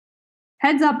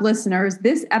Heads up, listeners,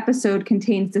 this episode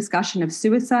contains discussion of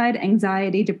suicide,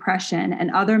 anxiety, depression,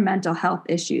 and other mental health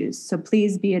issues, so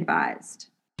please be advised.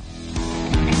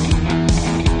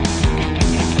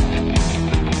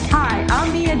 Hi,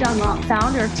 I'm Mia Dunlop,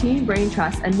 founder of Teen Brain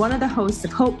Trust and one of the hosts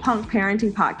of Hope Punk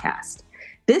Parenting Podcast.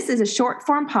 This is a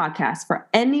short-form podcast for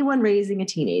anyone raising a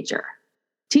teenager.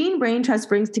 Teen Brain Trust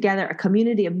brings together a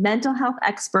community of mental health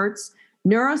experts,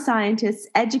 neuroscientists,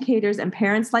 educators, and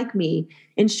parents like me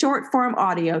in short-form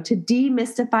audio to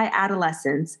demystify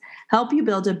adolescence, help you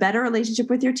build a better relationship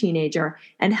with your teenager,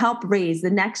 and help raise the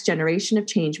next generation of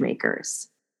changemakers.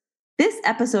 This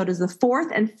episode is the fourth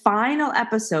and final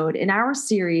episode in our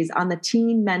series on the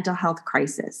teen mental health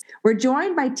crisis. We're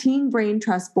joined by Teen Brain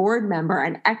Trust board member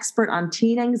and expert on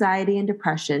teen anxiety and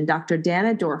depression, Dr.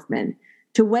 Dana Dorfman,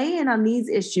 to weigh in on these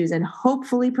issues and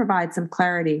hopefully provide some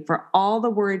clarity for all the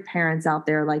worried parents out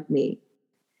there like me.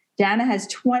 Dana has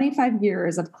 25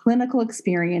 years of clinical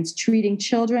experience treating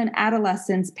children,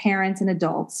 adolescents, parents, and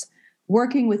adults,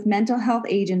 working with mental health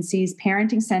agencies,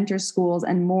 parenting centers, schools,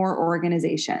 and more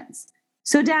organizations.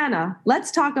 So Dana,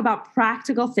 let's talk about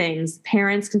practical things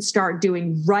parents can start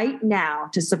doing right now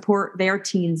to support their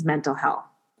teens' mental health.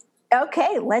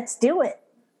 Okay, let's do it.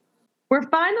 We're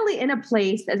finally in a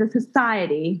place as a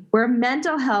society where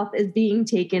mental health is being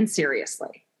taken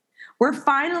seriously. We're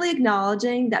finally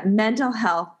acknowledging that mental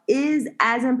health is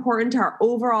as important to our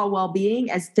overall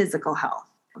well-being as physical health.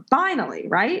 Finally,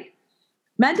 right?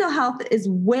 Mental health is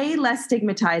way less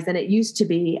stigmatized than it used to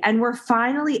be, and we're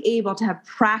finally able to have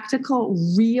practical,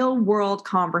 real-world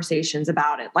conversations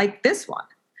about it, like this one.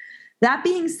 That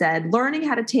being said, learning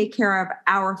how to take care of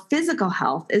our physical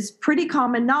health is pretty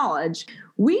common knowledge.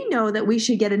 We know that we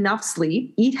should get enough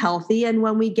sleep, eat healthy, and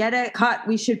when we get a cut,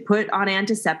 we should put on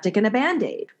antiseptic and a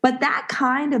Band-Aid. But that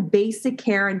kind of basic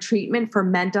care and treatment for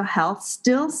mental health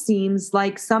still seems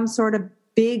like some sort of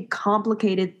big,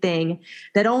 complicated thing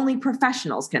that only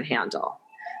professionals can handle.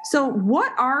 So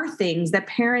what are things that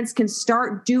parents can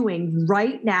start doing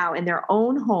right now in their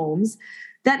own homes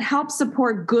that help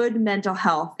support good mental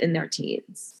health in their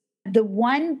teens? The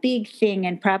one big thing,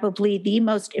 and probably the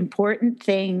most important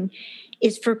thing,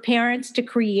 is for parents to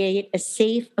create a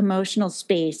safe emotional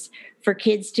space for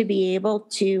kids to be able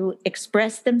to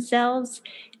express themselves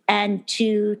and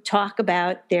to talk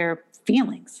about their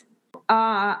feelings.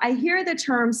 I hear the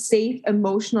term safe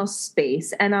emotional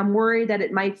space, and I'm worried that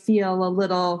it might feel a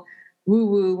little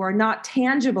woo-woo or not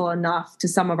tangible enough to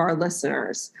some of our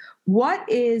listeners. What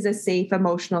is a safe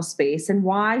emotional space, and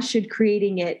why should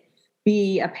creating it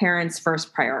be a parent's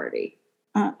first priority?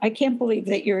 I can't believe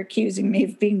that you're accusing me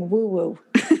of being woo-woo.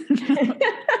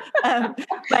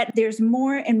 But there's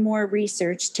more and more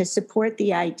research to support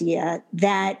the idea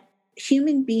that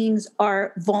human beings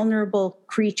are vulnerable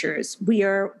creatures. We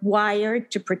are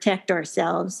wired to protect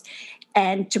ourselves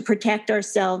and to protect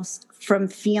ourselves from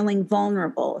feeling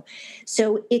vulnerable.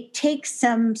 So it takes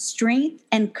some strength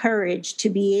and courage to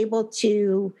be able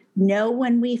to know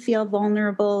when we feel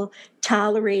vulnerable,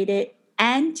 tolerate it,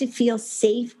 and to feel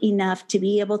safe enough to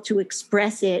be able to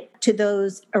express it to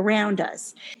those around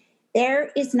us.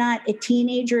 There is not a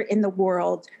teenager in the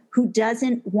world who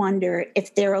doesn't wonder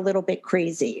if they're a little bit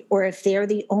crazy or if they're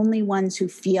the only ones who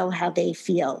feel how they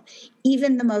feel.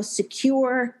 Even the most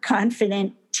secure,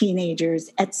 confident teenagers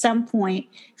at some point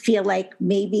feel like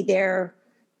maybe they're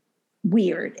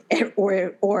weird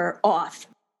or off.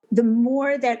 The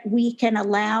more that we can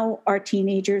allow our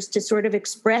teenagers to sort of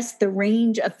express the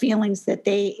range of feelings that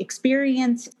they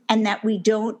experience and that we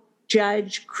don't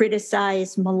judge,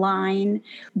 criticize, malign,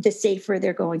 the safer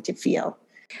they're going to feel.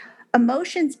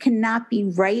 Emotions cannot be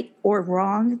right or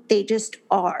wrong. They just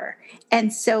are.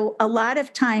 And so a lot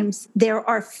of times there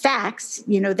are facts,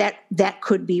 that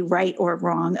could be right or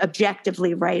wrong,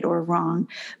 objectively right or wrong,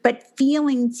 but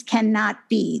feelings cannot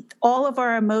be. All of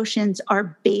our emotions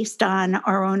are based on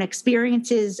our own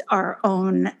experiences, our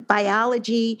own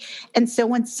biology. And so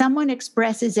when someone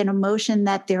expresses an emotion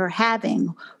that they're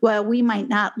having, well, we might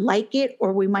not like it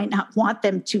or we might not want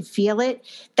them to feel it.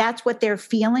 That's what they're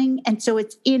feeling. And so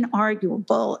it's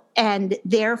inarguable and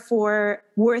therefore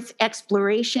worth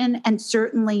exploration and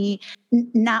certainly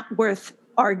not worth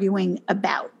arguing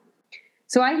about.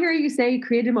 So I hear you say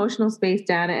create emotional space,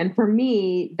 Dana. And for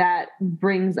me, that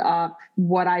brings up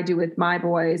what I do with my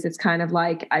boys. It's kind of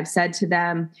like I've said to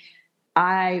them,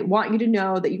 I want you to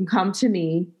know that you can come to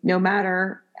me no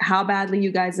matter how badly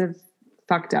you guys have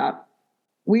fucked up.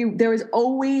 There is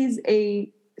always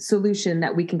a solution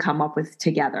that we can come up with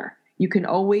together. You can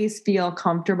always feel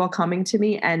comfortable coming to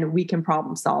me and we can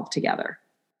problem solve together.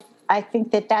 I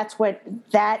think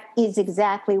that is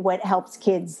exactly what helps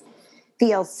kids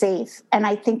feel safe. And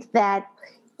I think that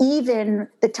even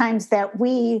the times that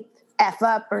we F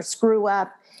up or screw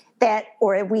up,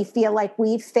 or we feel like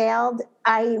we've failed,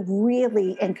 I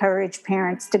really encourage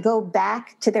parents to go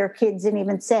back to their kids and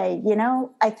even say,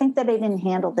 I think that I didn't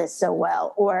handle this so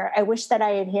well, or I wish that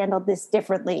I had handled this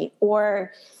differently,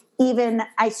 or even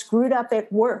I screwed up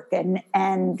at work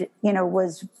and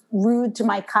was rude to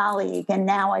my colleague, and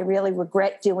now I really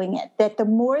regret doing it. That the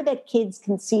more that kids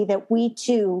can see that we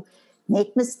too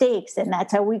make mistakes, and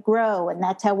that's how we grow and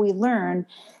that's how we learn,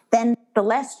 then the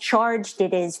less charged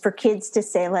it is for kids to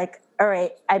say, like, all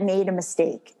right, I made a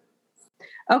mistake.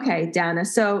 Okay, Dana,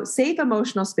 so safe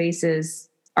emotional spaces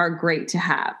are great to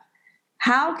have.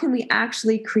 How can we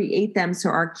actually create them so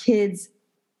our kids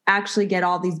actually get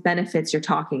all these benefits you're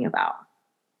talking about?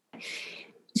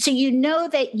 So you know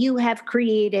that you have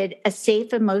created a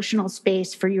safe emotional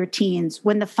space for your teens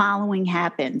when the following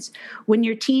happens. When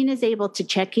your teen is able to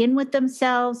check in with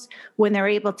themselves, when they're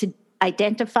able to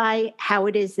identify how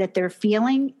it is that they're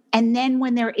feeling, and then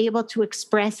when they're able to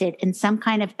express it in some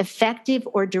kind of effective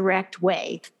or direct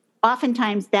way.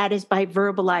 Oftentimes that is by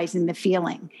verbalizing the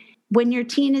feeling. When your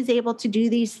teen is able to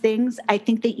do these things, I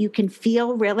think that you can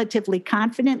feel relatively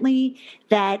confidently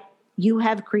that you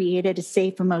have created a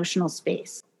safe emotional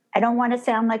space. I don't want to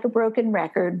sound like a broken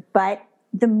record, but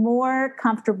the more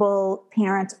comfortable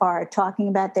parents are talking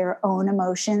about their own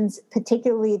emotions,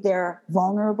 particularly their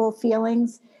vulnerable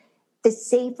feelings, the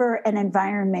safer an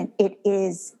environment it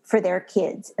is for their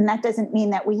kids. And that doesn't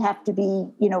mean that we have to be,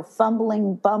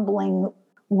 fumbling, bumbling,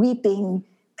 weeping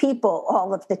people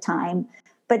all of the time,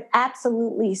 but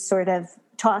absolutely sort of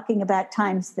talking about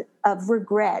times of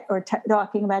regret or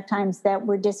talking about times that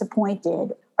we're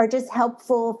disappointed are just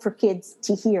helpful for kids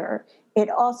to hear.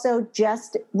 It also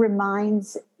just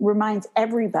reminds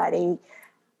everybody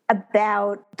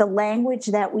about the language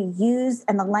that we use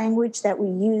and the language that we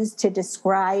use to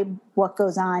describe what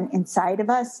goes on inside of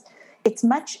us. It's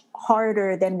much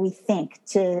harder than we think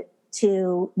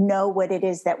to know what it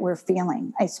is that we're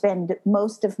feeling. I spend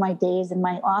most of my days in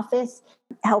my office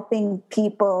helping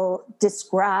people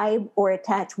describe or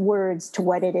attach words to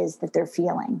what it is that they're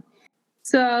feeling.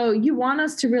 So you want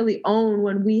us to really own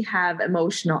when we have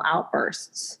emotional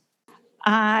outbursts?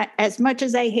 As much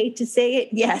as I hate to say it,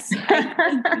 yes. I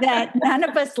think that none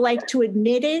of us like to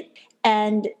admit it.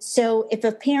 And so if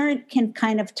a parent can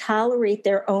kind of tolerate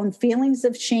their own feelings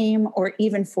of shame or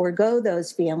even forego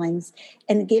those feelings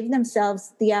and give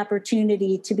themselves the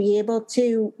opportunity to be able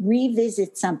to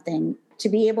revisit something, to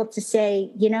be able to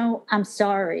say, I'm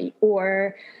sorry,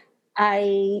 or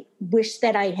I wish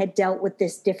that I had dealt with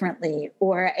this differently,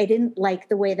 or I didn't like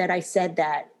the way that I said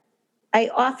that. I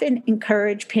often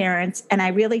encourage parents, and I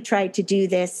really try to do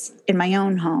this in my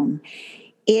own home,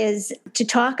 is to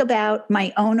talk about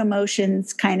my own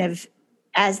emotions kind of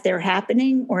as they're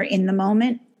happening or in the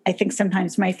moment. I think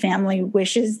sometimes my family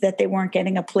wishes that they weren't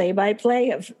getting a play-by-play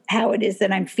of how it is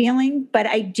that I'm feeling. But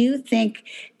I do think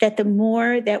that the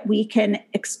more that we can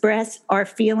express our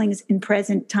feelings in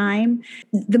present time,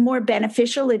 the more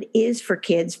beneficial it is for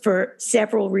kids for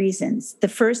several reasons. The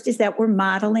first is that we're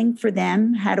modeling for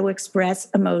them how to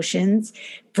express emotions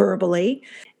verbally.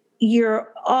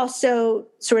 You're also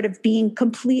sort of being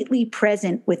completely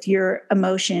present with your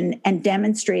emotion and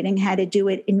demonstrating how to do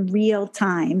it in real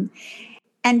time.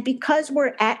 And because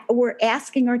we're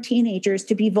asking our teenagers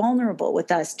to be vulnerable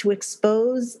with us, to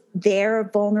expose their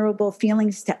vulnerable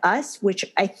feelings to us, which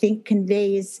I think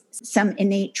conveys some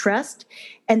innate trust.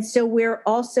 And so we're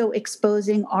also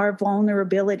exposing our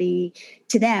vulnerability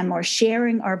to them or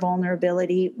sharing our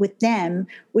vulnerability with them,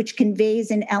 which conveys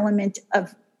an element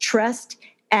of trust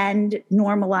and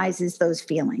normalizes those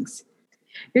feelings.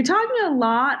 You're talking a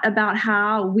lot about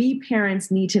how we parents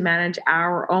need to manage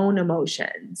our own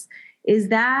emotions. Is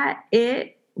that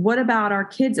it? What about our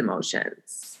kids'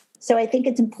 emotions? So I think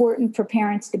it's important for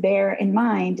parents to bear in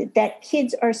mind that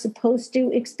kids are supposed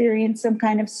to experience some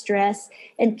kind of stress,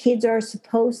 and kids are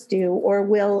supposed to or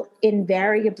will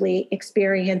invariably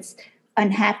experience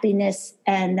unhappiness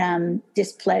and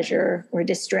displeasure or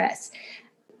distress.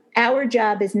 Our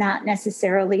job is not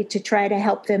necessarily to try to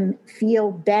help them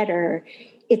feel better.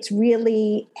 It's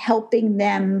really helping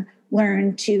them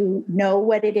learn to know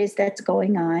what it is that's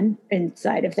going on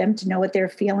inside of them, to know what their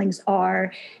feelings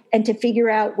are, and to figure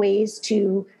out ways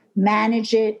to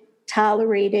manage it,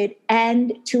 tolerate it,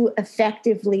 and to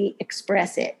effectively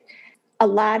express it. A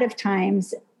lot of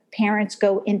times, parents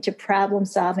go into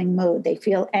problem-solving mode. They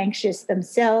feel anxious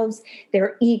themselves.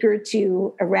 They're eager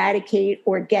to eradicate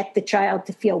or get the child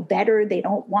to feel better. They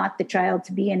don't want the child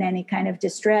to be in any kind of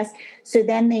distress. So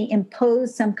then they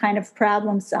impose some kind of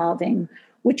problem-solving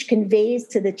which conveys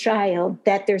to the child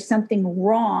that there's something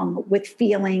wrong with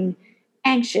feeling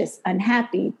anxious,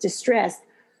 unhappy, distressed,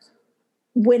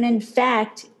 when in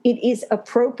fact it is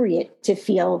appropriate to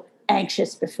feel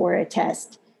anxious before a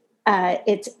test.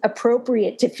 It's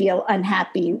appropriate to feel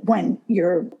unhappy when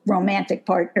your romantic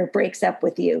partner breaks up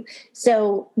with you.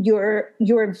 So you're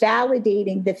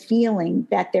validating the feeling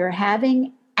that they're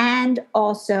having and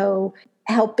also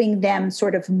helping them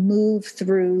sort of move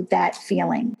through that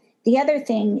feeling. The other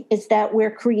thing is that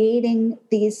we're creating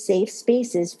these safe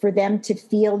spaces for them to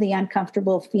feel the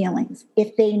uncomfortable feelings.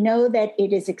 If they know that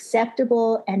it is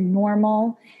acceptable and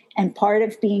normal and part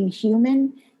of being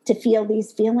human to feel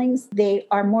these feelings, they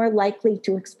are more likely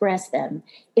to express them.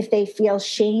 If they feel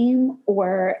shame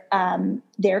or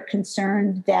they're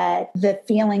concerned that the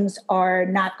feelings are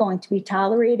not going to be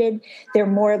tolerated, they're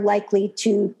more likely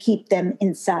to keep them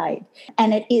inside.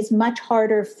 And it is much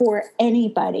harder for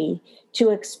anybody to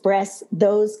express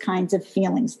those kinds of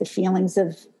feelings, the feelings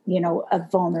of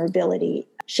vulnerability,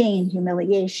 shame,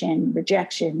 humiliation,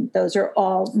 rejection. Those are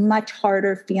all much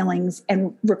harder feelings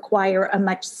and require a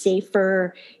much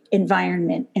safer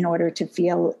environment in order to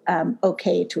feel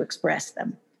okay to express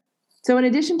them. So in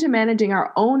addition to managing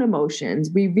our own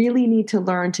emotions, we really need to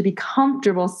learn to be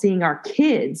comfortable seeing our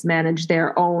kids manage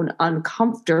their own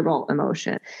uncomfortable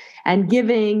emotion and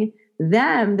giving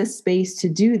them the space to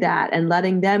do that and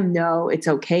letting them know it's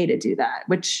okay to do that,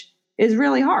 which is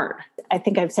really hard. I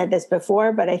think I've said this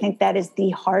before, but I think that is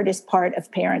the hardest part of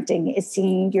parenting, is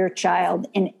seeing your child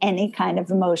in any kind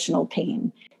of emotional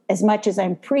pain. As much as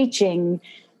I'm preaching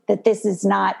that this is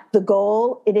not the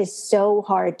goal, it is so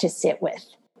hard to sit with.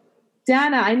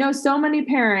 Dana, I know so many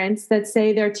parents that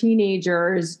say their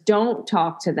teenagers don't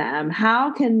talk to them.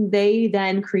 How can they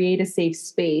then create a safe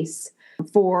space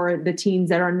for the teens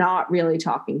that are not really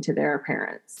talking to their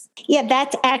parents? Yeah,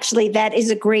 that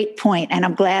is a great point. And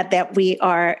I'm glad that we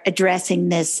are addressing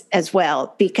this as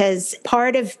well, because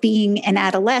part of being an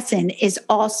adolescent is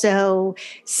also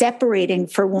separating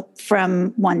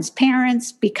from one's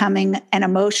parents, becoming an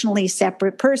emotionally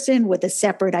separate person with a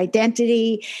separate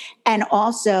identity, and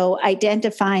also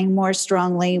identifying more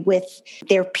strongly with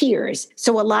their peers.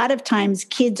 So a lot of times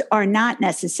kids are not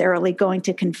necessarily going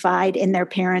to confide in their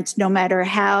parents, no matter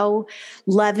how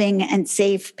loving and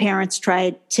safe parents try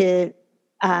to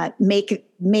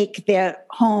make their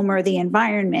home or the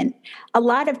environment. A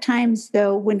lot of times,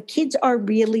 though, when kids are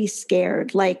really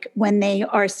scared, like when they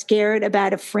are scared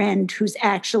about a friend who's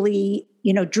actually,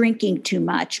 drinking too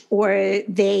much, or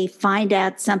they find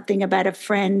out something about a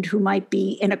friend who might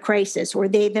be in a crisis, or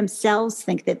they themselves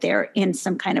think that they're in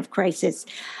some kind of crisis,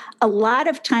 a lot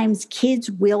of times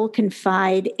kids will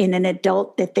confide in an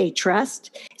adult that they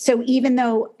trust. So even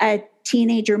though a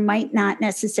teenager might not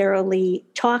necessarily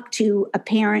talk to a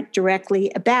parent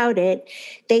directly about it,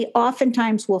 they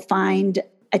oftentimes will find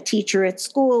a teacher at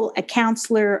school, a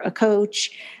counselor, a coach,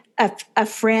 a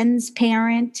friend's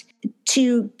parent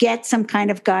to get some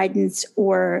kind of guidance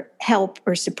or help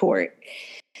or support.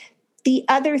 The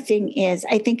other thing is,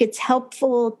 I think it's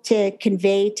helpful to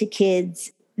convey to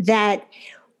kids that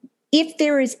if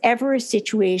there is ever a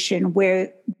situation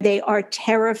where they are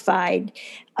terrified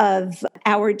of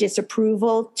our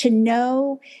disapproval, to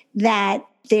know that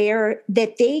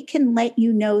they can let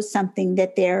you know something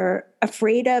that they're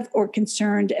afraid of or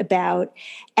concerned about,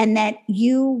 and that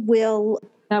you will...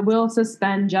 That will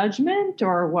suspend judgment,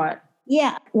 or what?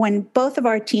 Yeah. When both of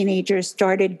our teenagers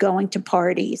started going to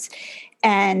parties,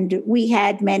 and we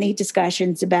had many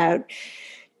discussions about,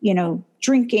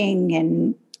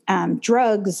 drinking and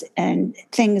drugs and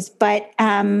things,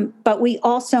 but we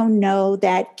also know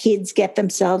that kids get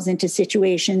themselves into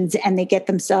situations, and they get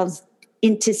themselves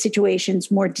into situations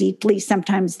more deeply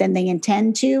sometimes than they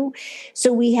intend to.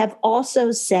 So we have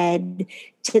also said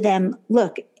to them,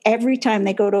 look, every time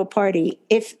they go to a party,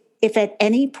 if at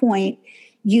any point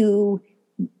you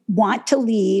want to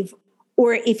leave,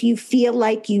 or if you feel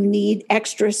like you need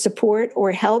extra support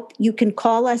or help, you can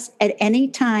call us at any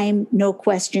time, no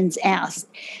questions asked.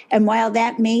 And while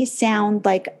that may sound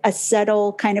like a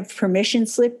subtle kind of permission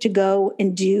slip to go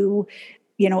and do,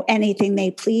 anything they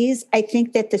please, I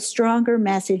think that the stronger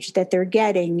message that they're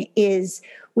getting is,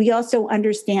 we also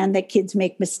understand that kids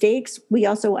make mistakes. We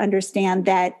also understand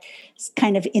that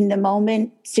kind of in the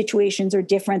moment situations are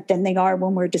different than they are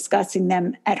when we're discussing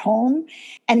them at home,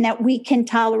 and that we can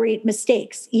tolerate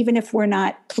mistakes, even if we're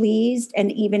not pleased,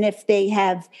 and even if they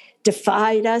have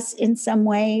defied us in some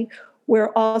way.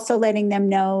 We're also letting them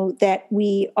know that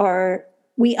we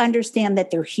understand that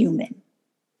they're human.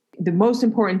 The most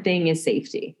important thing is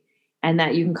safety, and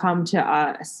that you can come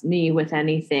to me with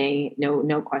anything,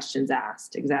 no questions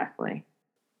asked. Exactly.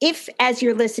 if, as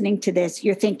you're listening to this,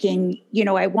 you're thinking,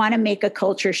 I want to make a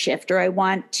culture shift, or I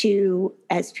want to,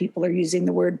 as people are using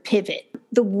the word, pivot,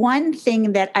 the one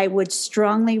thing that I would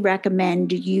strongly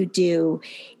recommend you do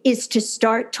is to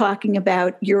start talking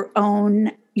about your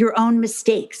own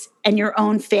mistakes and your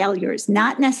own failures,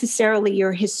 not necessarily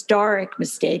your historic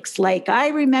mistakes. Like, I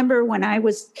remember when I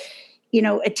was,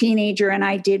 a teenager and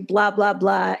I did blah, blah,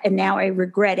 blah, and now I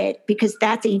regret it, because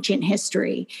that's ancient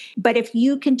history. But if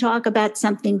you can talk about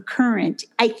something current,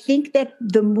 I think that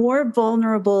the more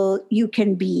vulnerable you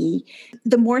can be,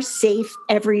 the more safe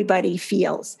everybody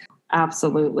feels.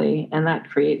 Absolutely. And that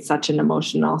creates such an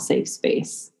emotional safe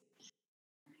space.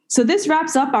 So this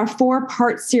wraps up our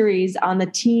 4-part series on the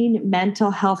teen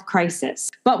mental health crisis.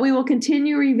 But we will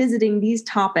continue revisiting these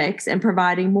topics and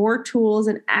providing more tools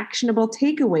and actionable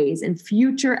takeaways in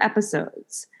future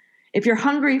episodes. If you're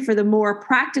hungry for the more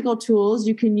practical tools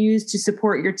you can use to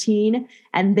support your teen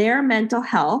and their mental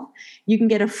health, you can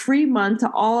get a free month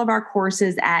to all of our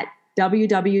courses at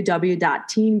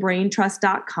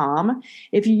www.teenbraintrust.com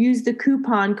if you use the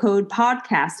coupon code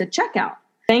podcast at checkout.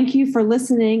 Thank you for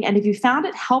listening. And if you found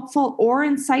it helpful or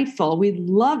insightful, we'd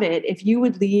love it if you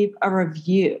would leave a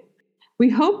review. We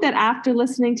hope that after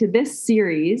listening to this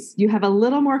series, you have a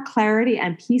little more clarity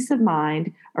and peace of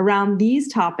mind around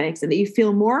these topics, and that you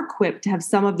feel more equipped to have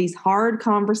some of these hard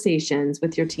conversations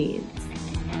with your teens.